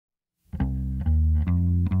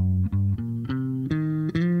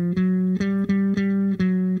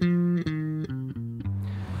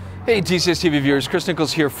Hey TCS TV viewers, Chris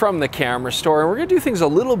Niccolls here from the camera store, and we're going to do things a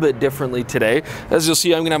little bit differently today. As you'll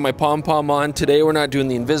see, I'm going to have my pom-pom on today. We're not doing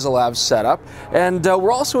the Invisilab setup, and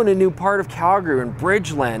we're also in a new part of Calgary in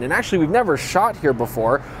Bridgeland, and actually we've never shot here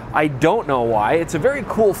before. I don't know why. It's a very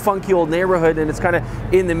cool, funky old neighborhood, and it's kind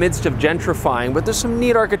of in the midst of gentrifying, but there's some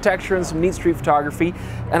neat architecture and some neat street photography,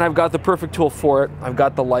 and I've got the perfect tool for it. I've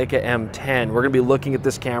got the Leica M10. We're going to be looking at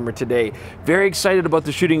this camera today. Very excited about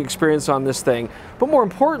the shooting experience on this thing, but more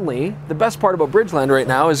importantly, the best part about Bridgeland right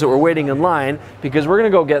now is that we're waiting in line because we're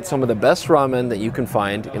going to go get some of the best ramen that you can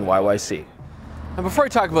find in YYC. And before I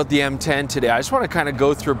talk about the M10 today, I just want to kind of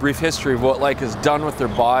go through a brief history of what Leica's done with their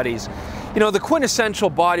bodies. You know, the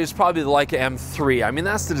quintessential body is probably the Leica M3. I mean,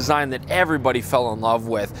 that's the design that everybody fell in love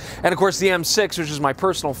with. And of course, the M6, which is my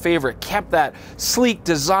personal favorite, kept that sleek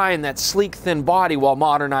design, that sleek, thin body while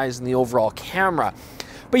modernizing the overall camera.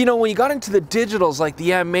 But you know, when you got into the digitals like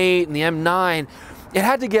the M8 and the M9, it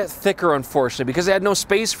had to get thicker, unfortunately, because they had no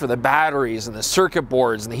space for the batteries and the circuit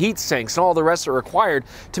boards and the heat sinks and all the rest that are required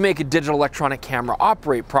to make a digital electronic camera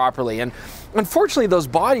operate properly. And unfortunately, those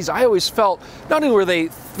bodies, I always felt, not only were they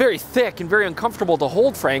very thick and very uncomfortable to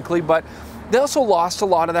hold, frankly, but they also lost a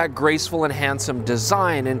lot of that graceful and handsome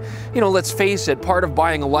design. And, you know, let's face it, part of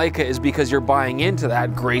buying a Leica is because you're buying into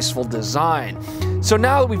that graceful design. So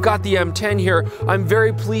now that we've got the M10 here, I'm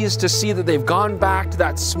very pleased to see that they've gone back to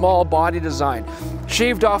that small body design.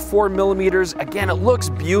 Shaved off 4mm, again, it looks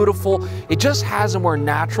beautiful. It just has a more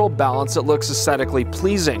natural balance that looks aesthetically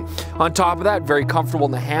pleasing. On top of that, very comfortable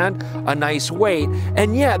in the hand, a nice weight,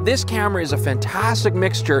 and yet this camera is a fantastic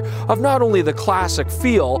mixture of not only the classic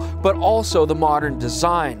feel, but also the modern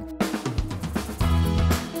design.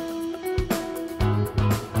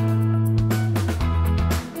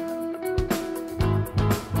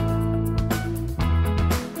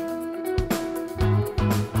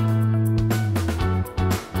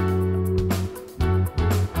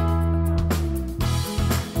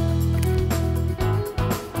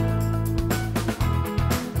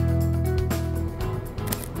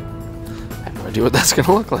 Do what that's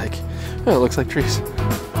gonna look like. Oh, it looks like trees.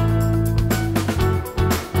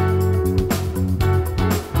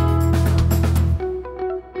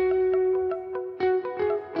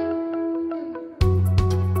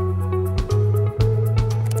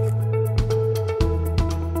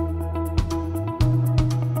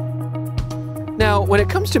 Now, when it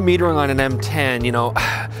comes to metering on an M10, you know,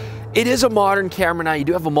 it is a modern camera now. You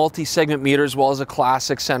do have a multi-segment meter as well as a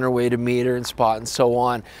classic center weighted meter and spot and so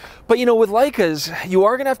on. But you know, with Leicas, you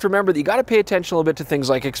are gonna have to remember that you gotta pay attention a little bit to things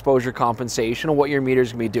like exposure compensation and what your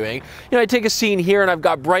meter's gonna be doing. You know, I take a scene here and I've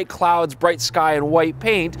got bright clouds, bright sky, and white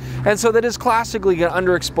paint, and so that is classically gonna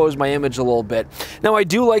underexpose my image a little bit. Now, I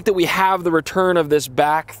do like that we have the return of this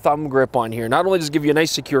back thumb grip on here. Not only does it give you a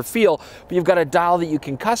nice secure feel, but you've got a dial that you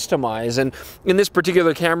can customize. And in this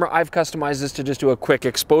particular camera, I've customized this to just do a quick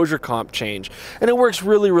exposure comp change, and it works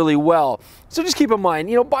really, really well. So just keep in mind,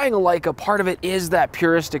 you know, buying a Leica, part of it is that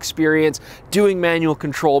purist experience, doing manual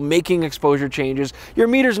control, making exposure changes. Your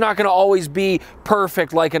meter's not going to always be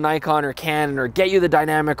perfect like a Nikon or Canon or get you the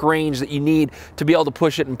dynamic range that you need to be able to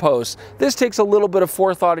push it in post. This takes a little bit of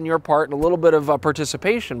forethought on your part and a little bit of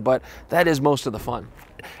participation, but that is most of the fun.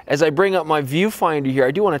 As I bring up my viewfinder here,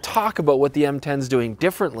 I do want to talk about what the M10's doing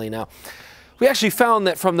differently now. We actually found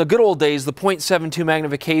that from the good old days, the 0.72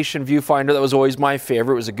 magnification viewfinder, that was always my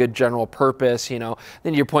favorite. It was a good general purpose, you know,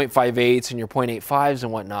 then your 0.58s and your 0.85s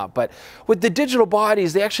and whatnot. But with the digital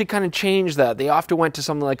bodies, they actually kind of changed that. They often went to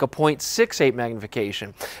something like a 0.68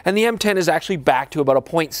 magnification. And the M10 is actually back to about a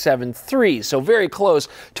 0.73, so very close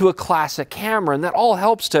to a classic camera. And that all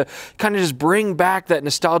helps to kind of just bring back that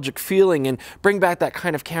nostalgic feeling and bring back that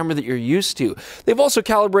kind of camera that you're used to. They've also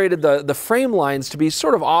calibrated the frame lines to be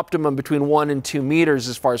sort of optimum between 1 and 2 meters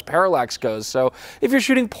as far as parallax goes. So if you're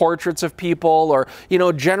shooting portraits of people or, you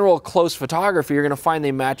know, general close photography, you're going to find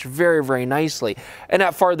they match very, very nicely. And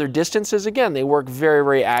at farther distances, again, they work very,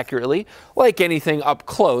 very accurately. Like anything up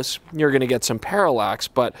close, you're going to get some parallax,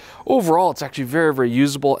 but overall, it's actually very, very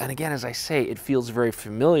usable. And again, as I say, it feels very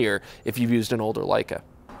familiar if you've used an older Leica.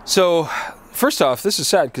 So first off, this is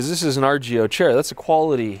sad because this is an RGO chair. That's a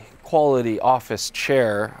quality office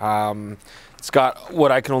chair. It's got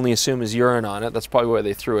what I can only assume is urine on it. That's probably why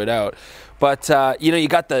they threw it out. But, you know, you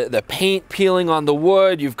got the paint peeling on the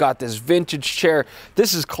wood. You've got this vintage chair.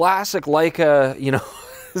 This is classic Leica, you know.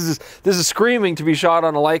 This is screaming to be shot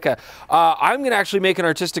on a Leica. I'm going to actually make an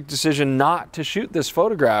artistic decision not to shoot this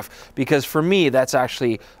photograph because for me, that's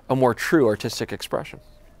actually a more true artistic expression.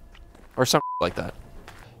 Or something like that.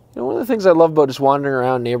 You know, one of the things I love about just wandering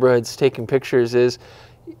around neighborhoods, taking pictures is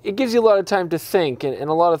it gives you a lot of time to think and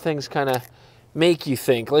a lot of things kind of make you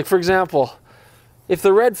think. Like, for example, if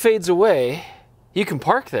the red fades away, you can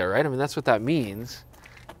park there, right? I mean, that's what that means.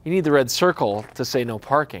 You need the red circle to say no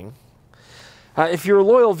parking. If you're a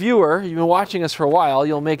loyal viewer, you've been watching us for a while,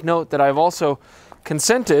 you'll make note that I've also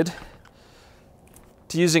consented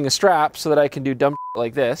to using a strap so that I can do dumb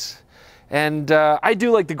like this. And I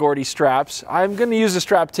do like the Gordy straps. I'm going to use a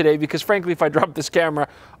strap today because, frankly, if I drop this camera,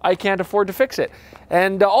 I can't afford to fix it.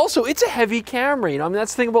 And also, it's a heavy camera. You know, I mean,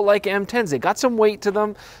 that's the thing about Leica M10s. They got some weight to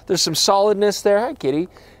them. There's some solidness there. Hi, kitty.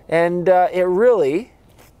 And it really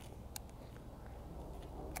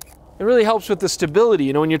helps with the stability,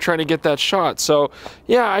 you know, when you're trying to get that shot. So,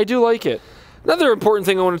 yeah, I do like it. Another important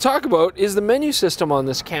thing I want to talk about is the menu system on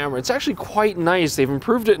this camera. It's actually quite nice. They've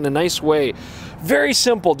improved it in a nice way. Very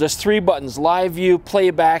simple, just 3 buttons: live view,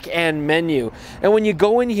 playback, and menu. And when you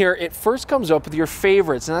go in here, it first comes up with your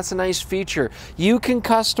favorites, and that's a nice feature. You can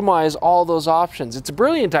customize all those options. It's a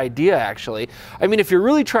brilliant idea, actually. I mean, if you're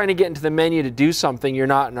really trying to get into the menu to do something, you're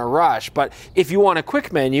not in a rush. But if you want a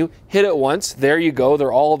quick menu, hit it once, there you go,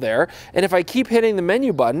 they're all there. And if I keep hitting the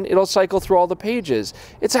menu button, it'll cycle through all the pages.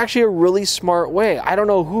 It's actually a really smart way. I don't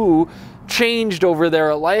know who changed over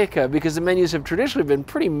there at Leica, because the menus have traditionally been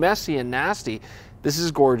pretty messy and nasty. This is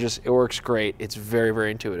gorgeous. It works great. It's very,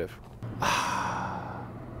 very intuitive. I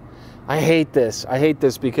hate this. I hate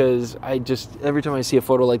this because every time I see a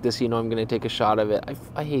photo like this, you know I'm going to take a shot of it.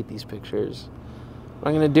 I hate these pictures.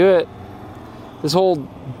 I'm going to do it. This whole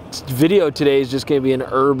video today is just going to be an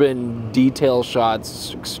urban detail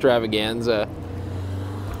shots extravaganza.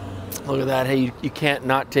 Look at that. Hey, you can't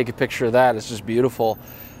not take a picture of that. It's just beautiful.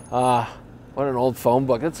 What an old phone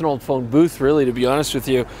book. That's an old phone booth, really, to be honest with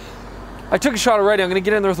you. I took a shot already. I'm going to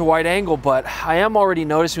get in there with a wide angle, but I am already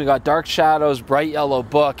noticing we got dark shadows, bright yellow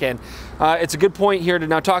book, and it's a good point here to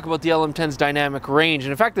now talk about the LM10's dynamic range,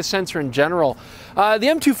 and in fact the sensor in general. The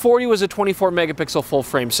M240 was a 24 megapixel full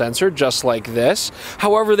frame sensor, just like this.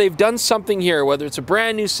 However, they've done something here, whether it's a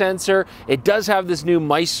brand new sensor, it does have this new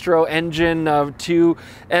Maestro engine too,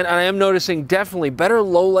 and I am noticing definitely better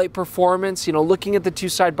low light performance. You know, looking at the two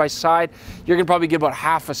side by side, you're going to probably get about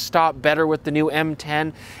half a stop better with the new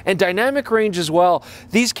M10, and dynamic range as well.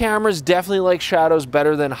 These cameras definitely like shadows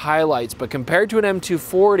better than highlights, but compared to an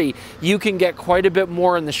M240, you can get quite a bit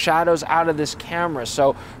more in the shadows out of this camera.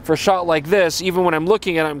 So for a shot like this, even when I'm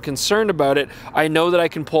looking at it, I'm concerned about it, I know that I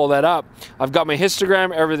can pull that up. I've got my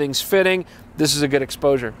histogram, everything's fitting. This is a good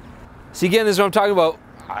exposure. See, again, this is what I'm talking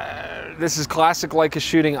about. This is classic Leica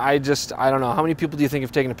shooting. I don't know. How many people do you think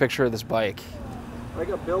have taken a picture of this bike? Like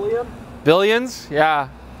a billion? Billions? Yeah,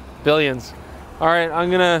 billions. All right,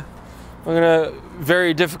 I'm gonna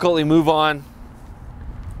very difficultly move on.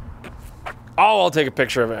 Oh, I'll take a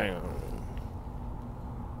picture of it.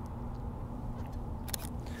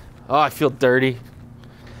 Oh, I feel dirty.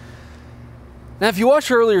 Now, if you watched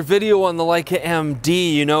our earlier video on the Leica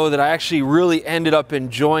MD, you know that I actually really ended up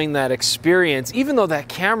enjoying that experience, even though that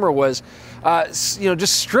camera was you know,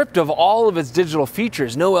 just stripped of all of its digital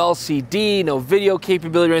features. No LCD, no video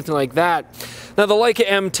capability or anything like that. Now the Leica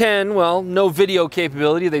M10, well, no video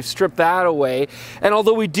capability, they've stripped that away. And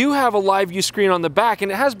although we do have a live view screen on the back,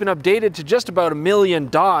 and it has been updated to just about 1 million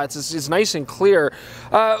dots, it's nice and clear,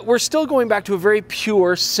 we're still going back to a very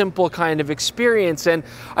pure, simple kind of experience. And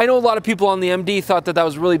I know a lot of people on the MD thought that that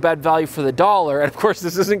was really bad value for the dollar, and of course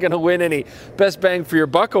this isn't going to win any best bang for your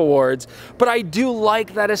buck awards, but I do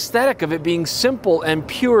like that aesthetic of it being simple and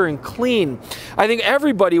pure and clean. I think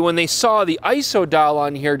everybody, when they saw the ISO dial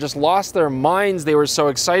on here, just lost their minds. They were so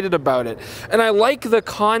excited about it. And I like the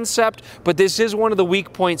concept, but this is one of the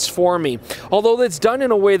weak points for me. Although it's done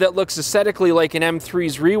in a way that looks aesthetically like an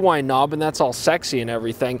M3's rewind knob, and that's all sexy and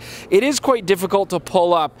everything, it is quite difficult to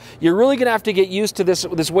pull up. You're really going to have to get used to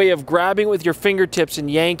this way of grabbing it with your fingertips and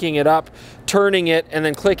yanking it up, turning it, and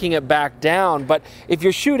then clicking it back down. But if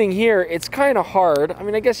you're shooting here, it's kind of hard. I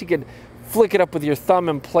mean, I guess you could flick it up with your thumb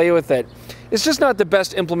and play with it. It's just not the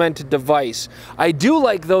best implemented device. I do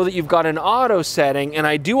like, though, that you've got an auto setting, and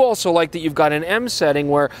I do also like that you've got an M setting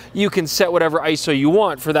where you can set whatever ISO you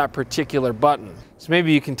want for that particular button. So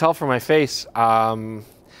maybe you can tell from my face, I'm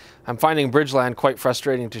finding Bridgeland quite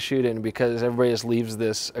frustrating to shoot in because everybody just leaves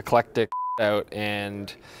this eclectic out,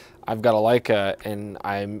 and I've got a Leica, and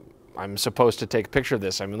I'm supposed to take a picture of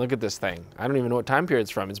this. I mean, look at this thing. I don't even know what time period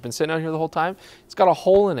it's from. It's been sitting out here the whole time. It's got a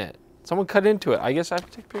hole in it. Someone cut into it. I guess I have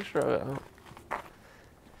to take a picture of it.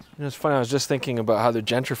 You know, it's funny, I was just thinking about how they're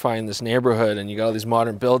gentrifying this neighborhood and you got all these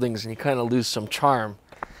modern buildings and you kind of lose some charm.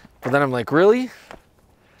 But then I'm like, really?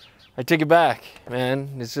 I take it back, man.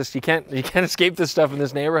 It's just, you can't escape this stuff in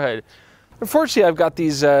this neighborhood. Unfortunately, I've got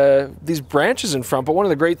these branches in front, but one of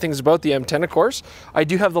the great things about the M10, of course, I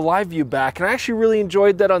do have the live view back, and I actually really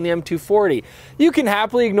enjoyed that on the M240. You can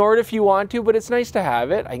happily ignore it if you want to, but it's nice to have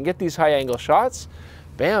it. I can get these high angle shots,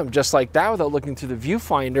 bam, just like that without looking through the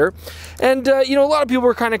viewfinder. And you know, a lot of people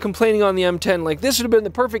were kind of complaining on the M10, like this would have been the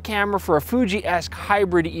perfect camera for a Fuji-esque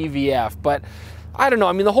hybrid EVF, but I don't know.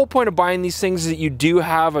 I mean, the whole point of buying these things is that you do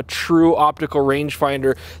have a true optical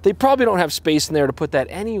rangefinder. They probably don't have space in there to put that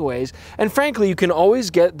anyways. And frankly, you can always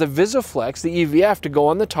get the VisiFlex, the EVF, to go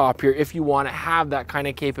on the top here if you want to have that kind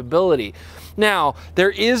of capability. Now,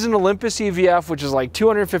 there is an Olympus EVF, which is like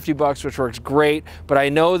 250 bucks, which works great. But I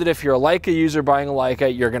know that if you're a Leica user buying a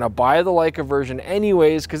Leica, you're going to buy the Leica version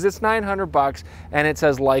anyways, because it's 900 bucks and it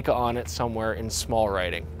says Leica on it somewhere in small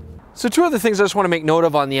writing. So two other things I just want to make note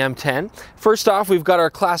of on the M10. First off, we've got our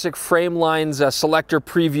classic Framelines selector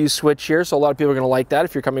preview switch here, so a lot of people are going to like that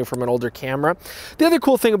if you're coming from an older camera. The other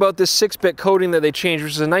cool thing about this 6-bit coding that they changed,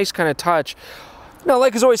 which is a nice kind of touch. Now,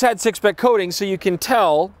 Leica's always had 6-bit coding, so you can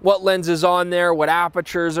tell what lens is on there, what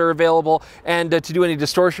apertures are available, and to do any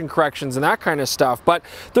distortion corrections and that kind of stuff. But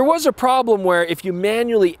there was a problem where if you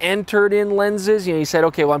manually entered in lenses, you know, you said,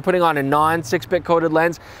 okay, well, I'm putting on a non-6-bit coded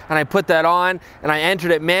lens, and I put that on, and I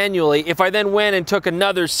entered it manually. If I then went and took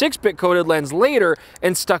another 6-bit coded lens later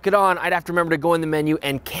and stuck it on, I'd have to remember to go in the menu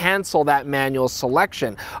and cancel that manual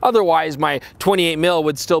selection. Otherwise, my 28mm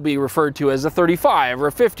would still be referred to as a 35 or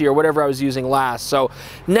a 50 or whatever I was using last. So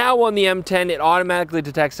now on the M10, it automatically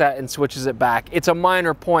detects that and switches it back. It's a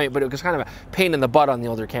minor point, but it was kind of a pain in the butt on the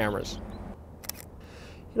older cameras.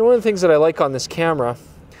 You know, one of the things that I like on this camera,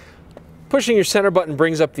 pushing your center button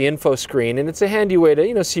brings up the info screen, and it's a handy way to,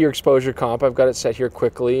 you know, see your exposure comp. I've got it set here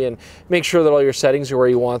quickly, and make sure that all your settings are where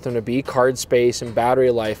you want them to be, card space and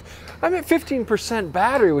battery life. I'm at 15%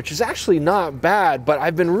 battery, which is actually not bad, but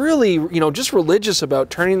I've been really, you know, just religious about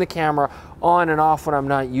turning the camera on and off when I'm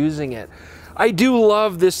not using it. I do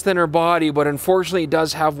love this thinner body, but unfortunately it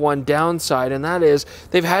does have one downside, and that is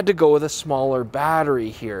they've had to go with a smaller battery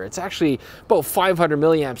here. It's actually about 500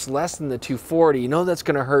 milliamps less than the 240. You know that's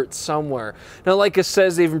going to hurt somewhere. Now, like it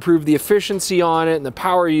says, they've improved the efficiency on it and the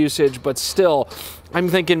power usage, but still, I'm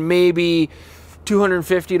thinking maybe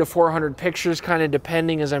 250 to 400 pictures, kind of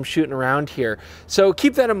depending as I'm shooting around here. So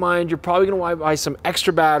keep that in mind. You're probably going to buy some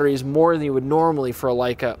extra batteries, more than you would normally for a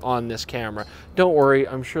Leica on this camera. Don't worry,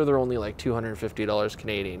 I'm sure they're only like $250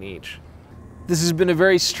 Canadian each. This has been a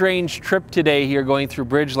very strange trip today here going through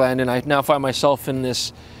Bridgeland, and I now find myself in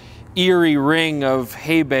this eerie ring of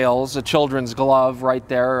hay bales, a children's glove right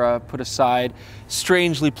there put aside,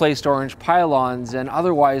 strangely placed orange pylons, and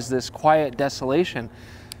otherwise this quiet desolation.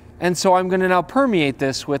 And so I'm going to now permeate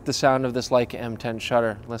this with the sound of this Leica M10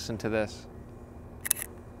 shutter. Listen to this.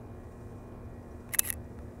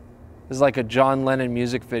 This is like a John Lennon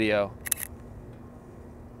music video.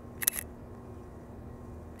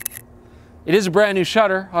 It is a brand new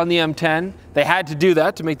shutter on the M10. They had to do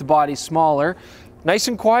that to make the body smaller. Nice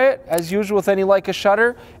and quiet, as usual with any Leica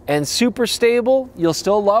shutter, and super stable. You'll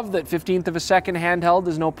still love that 15th of a second handheld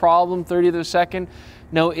is no problem, 30th of a second,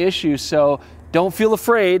 no issue. So don't feel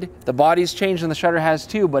afraid. The body's changed and the shutter has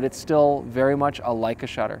too, but it's still very much a Leica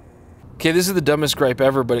shutter. Okay, this is the dumbest gripe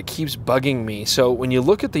ever, but it keeps bugging me. So when you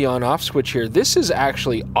look at the on-off switch here, this is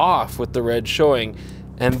actually off with the red showing,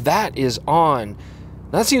 and that is on.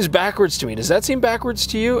 That seems backwards to me. Does that seem backwards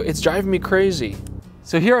to you? It's driving me crazy.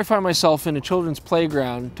 So here I find myself in a children's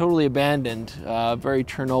playground, totally abandoned, very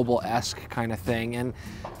Chernobyl-esque kind of thing. And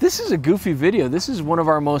this is a goofy video. This is one of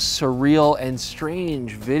our most surreal and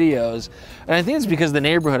strange videos. And I think it's because of the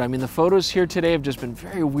neighborhood. I mean, the photos here today have just been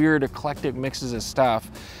very weird, eclectic mixes of stuff.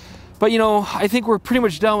 But you know, I think we're pretty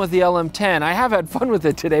much done with the LM10. I have had fun with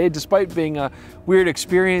it today, despite being a weird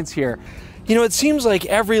experience here. You know, it seems like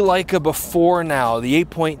every Leica before now, the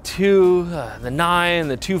 8.2, the 9,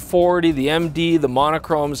 the 240, the MD, the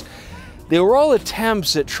monochromes, they were all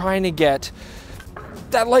attempts at trying to get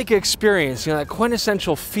that Leica experience, you know, that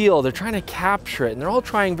quintessential feel. They're trying to capture it, and they're all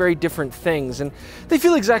trying very different things, and they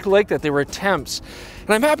feel exactly like that. They were attempts. And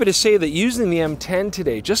I'm happy to say that using the M10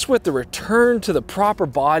 today, just with the return to the proper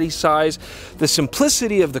body size, the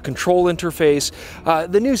simplicity of the control interface,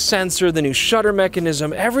 the new sensor, the new shutter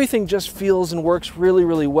mechanism, everything just feels and works really,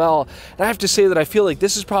 really well. And I have to say that I feel like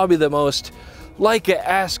this is probably the most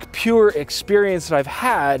Leica-esque pure experience that I've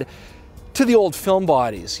had to the old film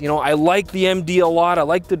bodies. You know, I like the MD a lot. I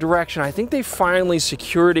like the direction. I think they finally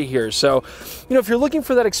secured it here. So, you know, if you're looking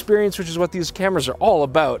for that experience, which is what these cameras are all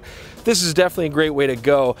about, this is definitely a great way to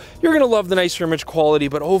go. You're gonna love the nicer image quality,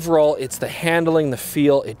 but overall, it's the handling, the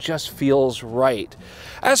feel, it just feels right.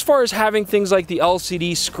 As far as having things like the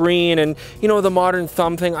LCD screen and, you know, the modern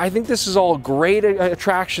thumb thing, I think this is all great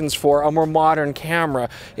attractions for a more modern camera,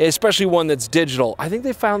 especially one that's digital. I think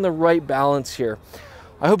they found the right balance here.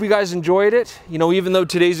 I hope you guys enjoyed it. You know, even though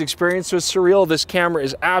today's experience was surreal, this camera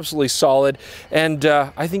is absolutely solid, and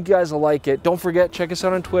I think you guys will like it. Don't forget, check us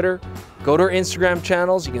out on Twitter. Go to our Instagram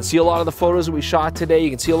channels. You can see a lot of the photos that we shot today.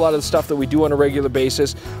 You can see a lot of the stuff that we do on a regular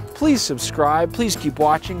basis. Please subscribe. Please keep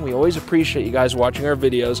watching. We always appreciate you guys watching our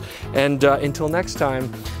videos. And until next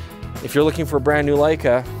time, if you're looking for a brand new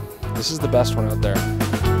Leica, this is the best one out there.